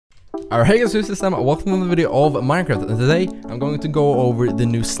Alright guys, this is Sam. Welcome to the video of Minecraft, and today I'm going to go over the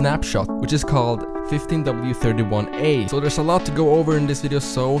new snapshot, which is called 15W31A. So there's a lot to go over in this video,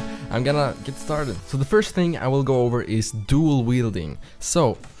 so I'm gonna get started. So the first thing I will go over is dual wielding.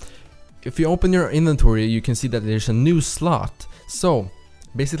 So if you open your inventory, you can see that there's a new slot. So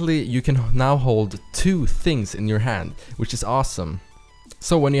basically you can now hold two things in your hand, which is awesome.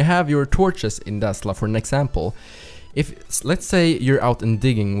 So when you have your torches in that slot, for an example, if let's say you're out and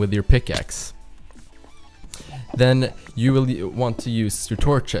digging with your pickaxe, then you will want to use your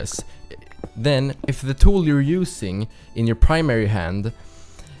torches. Then if the tool you're using in your primary hand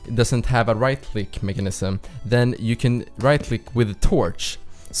doesn't have a right click mechanism, then you can right click with a torch.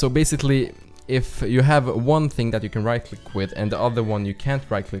 So basically, if you have one thing that you can right click with and the other one you can't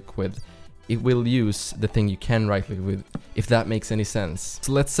right click with, it will use the thing you can right click with, if that makes any sense.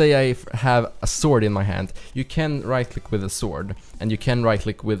 So let's say I have a sword in my hand. You can right click with a sword and you can right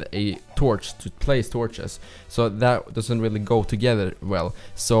click with a torch to place torches. So that doesn't really go together well.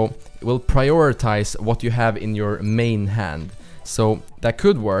 So it will prioritize what you have in your main hand. So that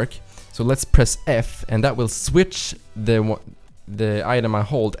could work. So let's press F and that will switch the item I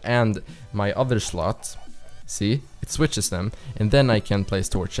hold and my other slot. See, it switches them, and then I can place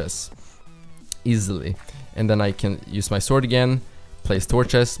torches easily, and then I can use my sword again, place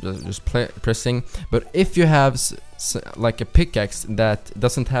torches, just pressing. But if you have like a pickaxe that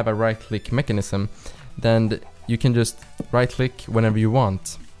doesn't have a right click mechanism, then you can just right click whenever you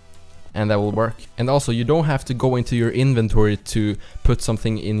want and that will work. And also, you don't have to go into your inventory to put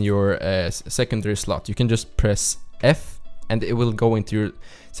something in your secondary slot. You can just press F and it will go into your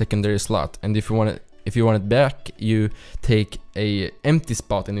secondary slot, and if you want it back, you take a empty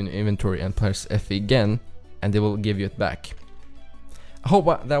spot in an inventory and press F again, and it will give you it back. I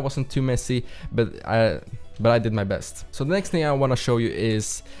hope that wasn't too messy, but I did my best. So the next thing I want to show you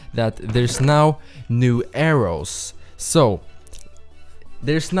is that there's now new arrows. So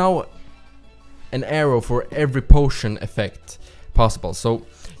there's now an arrow for every potion effect possible. So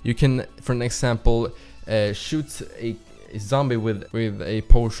you can, for an example, shoot a zombie with a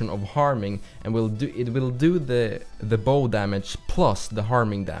potion of harming, and it will do the bow damage plus the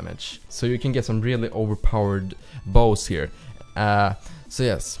harming damage. So you can get some really overpowered bows here. So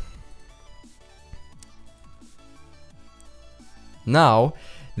yes. Now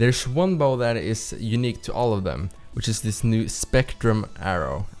there's one bow that is unique to all of them, which is this new spectrum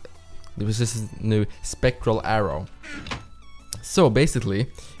arrow. This is this new spectral arrow. So basically,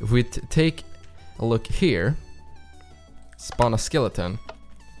 if we take a look here, spawn a skeleton,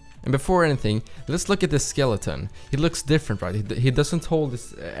 and before anything, let's look at this skeleton. He looks different, right? He doesn't hold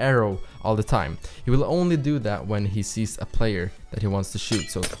this arrow all the time. He will only do that when he sees a player that he wants to shoot.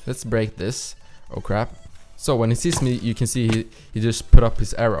 So let's break this. Oh crap. So when he sees me, you can see he just put up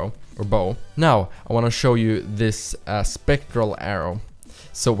his arrow or bow. Now I want to show you this spectral arrow.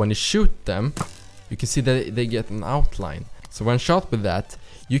 So when you shoot them, you can see that they get an outline. So when shot with that,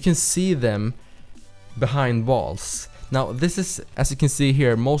 you can see them behind walls. Now this is, as you can see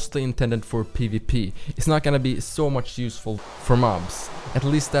here, mostly intended for PvP. It's not gonna be so much useful for mobs. At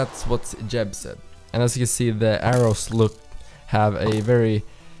least that's what Jeb said. And as you can see, the arrows have a very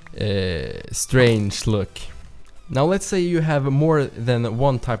strange look. Now let's say you have more than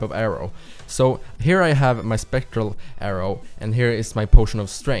one type of arrow. So here I have my spectral arrow, and here is my potion of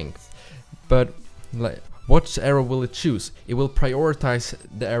strength. But what arrow will it choose? It will prioritize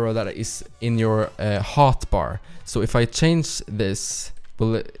the arrow that is in your hotbar. So if I change this,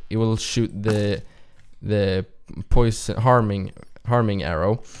 it will shoot the poison harming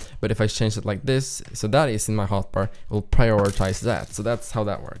arrow. But if I change it like this, so that is in my hotbar, it will prioritize that. So that's how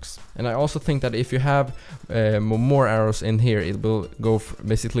that works. And I also think that if you have more arrows in here, it will go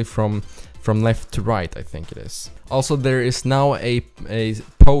basically from left to right, I think it is. Also, there is now a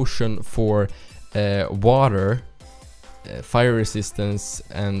potion for water, fire resistance,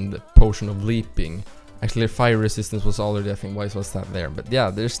 and potion of leaping. Actually, fire resistance was already, I think, why was that there? But yeah,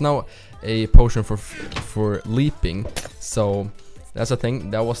 there's now a potion for leaping. So that's a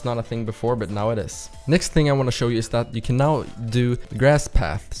thing. That was not a thing before, but now it is. Next thing I want to show you is that you can now do grass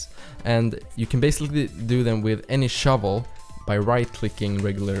paths, and you can basically do them with any shovel by right-clicking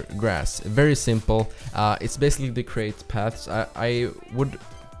regular grass. Very simple. It's basically to create paths. I would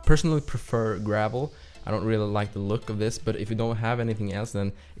personally prefer gravel. I don't really like the look of this, but if you don't have anything else,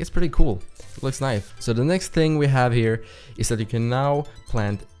 then it's pretty cool. It looks nice. So the next thing we have here is that you can now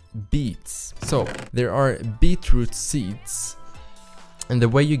plant beets. So there are beetroot seeds, and the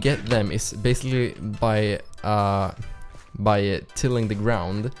way you get them is basically by tilling the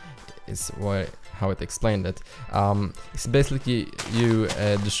ground. Is how it explained it. It's basically you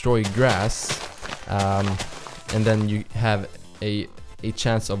destroy grass, and then you have a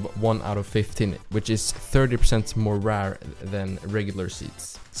chance of 1 out of 15, which is 30% more rare than regular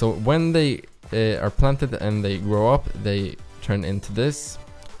seeds. So when they are planted and they grow up, they turn into this,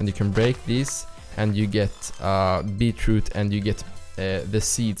 and you can break these, and you get beetroot, and you get the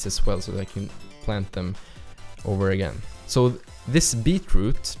seeds as well, so that you can plant them over again. So this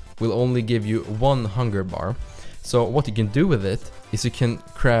beetroot will only give you 1 hunger bar. So what you can do with it is you can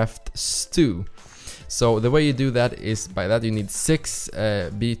craft stew. So the way you do that is by that you need 6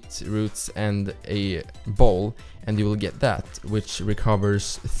 beetroots and a bowl, and you will get that, which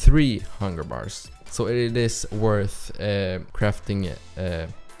recovers 3 hunger bars. So it is worth crafting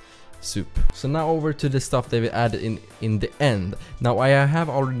soup. So now over to the stuff they've added in the end. Now I have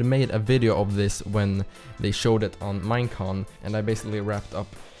already made a video of this when they showed it on Minecon, and I basically wrapped up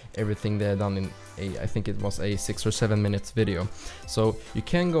everything they had done in I think it was a 6 or 7 minutes video. So you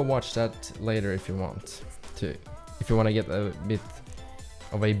can go watch that later if you want to get a bit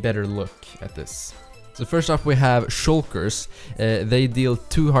of a better look at this. So first off we have shulkers. They deal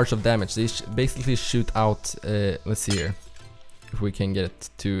 2 hearts of damage. They basically shoot out, let's see here if we can get it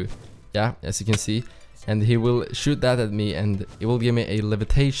to, yeah, as you can see, and he will shoot that at me and it will give me a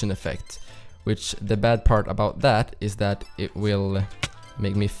levitation effect, which the bad part about that is that it will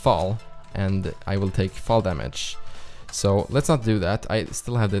make me fall and I will take fall damage. So let's not do that. I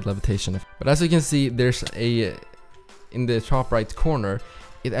still have the levitation effect. But as you can see, there's a, in the top right corner,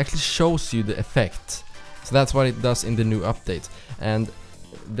 it actually shows you the effect. So that's what it does in the new update. And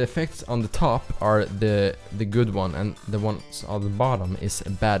the effects on the top are the good one, and the ones on the bottom is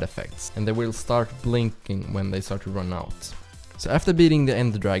bad effects, and they will start blinking when they start to run out. So after beating the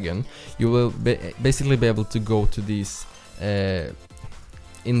end dragon, you will basically be able to go to these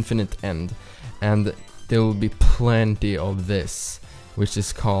infinite end, and there will be plenty of this, which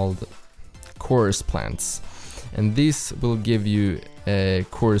is called chorus plants, and these will give you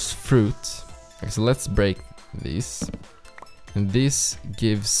chorus fruit. Okay, so let's break these. And this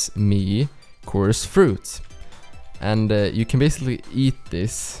gives me chorus fruit, and you can basically eat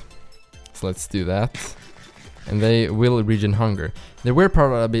this. So let's do that, and they will regen hunger. The weird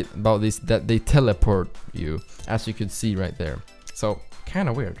part about this that they teleport you, as you could see right there. So kind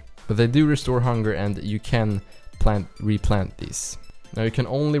of weird, but they do restore hunger, and you can replant these. Now you can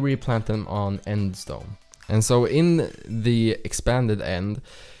only replant them on endstone, and so in the expanded end,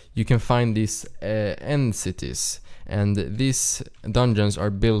 you can find these end cities. And these dungeons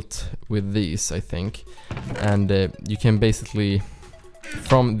are built with these, I think, and you can basically,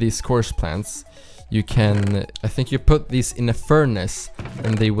 from these chorus plants, you can, I think you put these in a furnace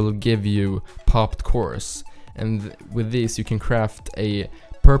and they will give you popped chorus, and with these you can craft a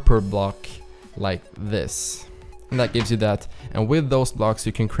purple block like this, and that gives you that, and with those blocks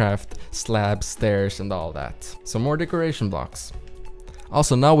you can craft slabs, stairs and all that. So more decoration blocks.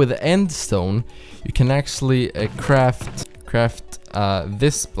 Also now with the end stone, you can actually craft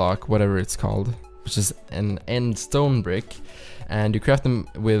this block, whatever it's called, which is an end stone brick, and you craft them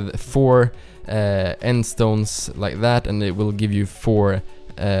with 4 end stones like that, and it will give you 4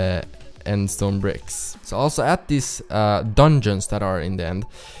 end stone bricks. So also at these dungeons that are in the end,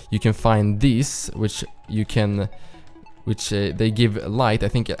 you can find these, which you can they give light, I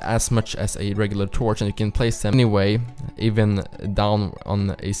think as much as a regular torch, and you can place them anyway, even down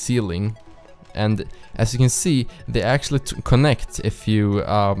on a ceiling. And as you can see, they actually connect if you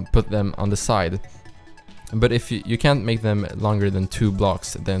put them on the side. But if you can't make them longer than 2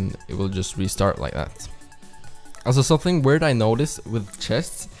 blocks, then it will just restart like that. Also, something weird I noticed with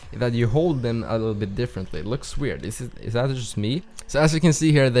chests is that you hold them a little bit differently. It looks weird. Is that just me? So as you can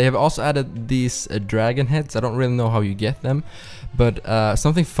see here, they have also added these dragon heads. I don't really know how you get them, but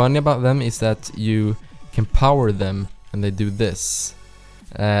something funny about them is that you can power them and they do this.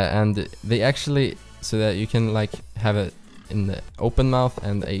 And they actually, so that you can like have it in the open mouth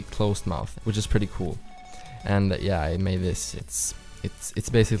and a closed mouth, which is pretty cool. And yeah, I made this. It's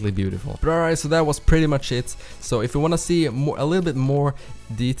basically beautiful. But alright, so that was pretty much it. So if you want to see a little bit more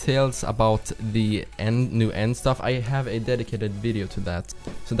details about the new end stuff, I have a dedicated video to that.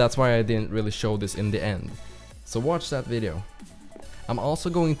 So that's why I didn't really show this in the end. So watch that video. I'm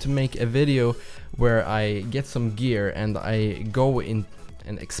also going to make a video where I get some gear and I go in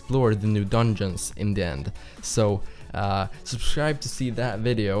and explore the new dungeons in the end. So subscribe to see that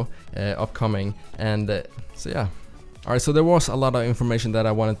video upcoming, and so yeah. Alright, so there was a lot of information that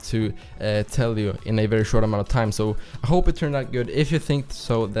I wanted to tell you in a very short amount of time, so I hope it turned out good. If you think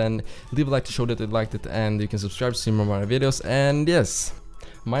so, then leave a like to show that you liked it, and you can subscribe to see more of my videos, and yes,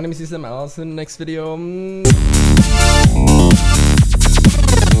 My name is System. I'll see you in the next video.